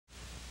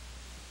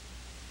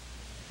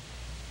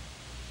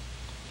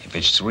If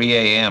it's 3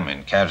 a.m.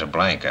 in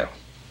Casablanca,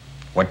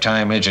 what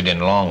time is it in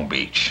Long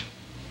Beach?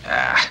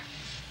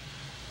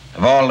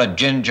 Of all the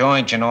gin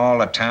joints in all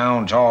the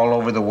towns all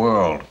over the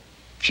world,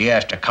 she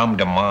has to come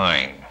to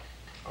mine.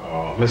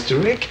 Oh,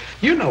 Mr. Rick,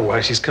 you know why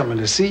she's coming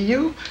to see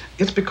you.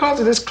 It's because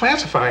of this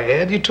classified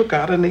ad you took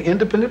out in the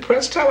Independent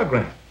Press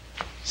Telegram.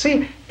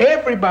 See,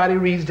 everybody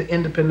reads the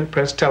Independent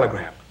Press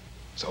Telegram.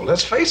 So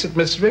let's face it,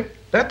 Mr. Rick,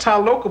 that's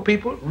how local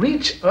people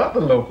reach other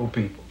local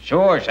people.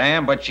 Sure,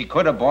 Sam, but she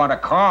could have bought a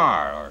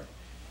car or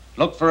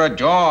looked for a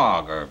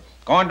dog or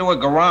gone to a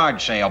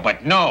garage sale,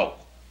 but no.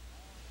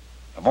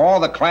 Of all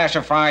the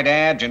classified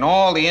ads in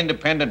all the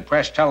Independent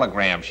Press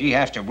Telegrams, she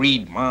has to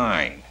read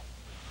mine.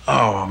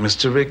 Oh,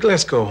 Mr. Rick,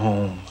 let's go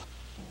home.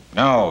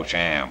 No,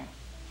 Sam.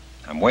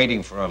 I'm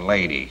waiting for a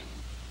lady.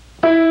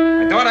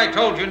 I thought I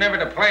told you never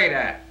to play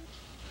that.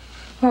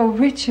 Oh,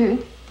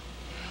 Richard,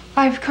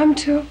 I've come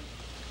to...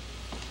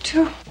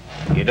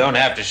 You don't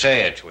have to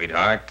say it,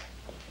 sweetheart.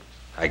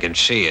 I can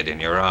see it in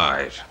your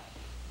eyes.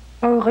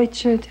 Oh,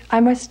 Richard,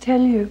 I must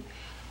tell you,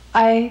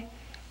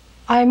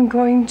 I'm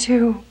going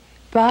to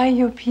buy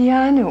your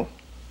piano.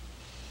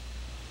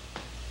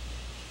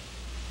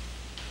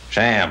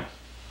 Sam,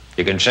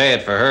 you can say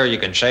it for her, you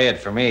can say it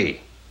for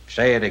me.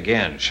 Say it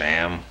again,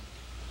 Sam.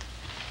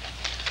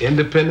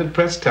 Independent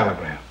Press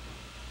Telegram.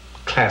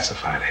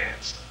 Classified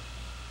ads.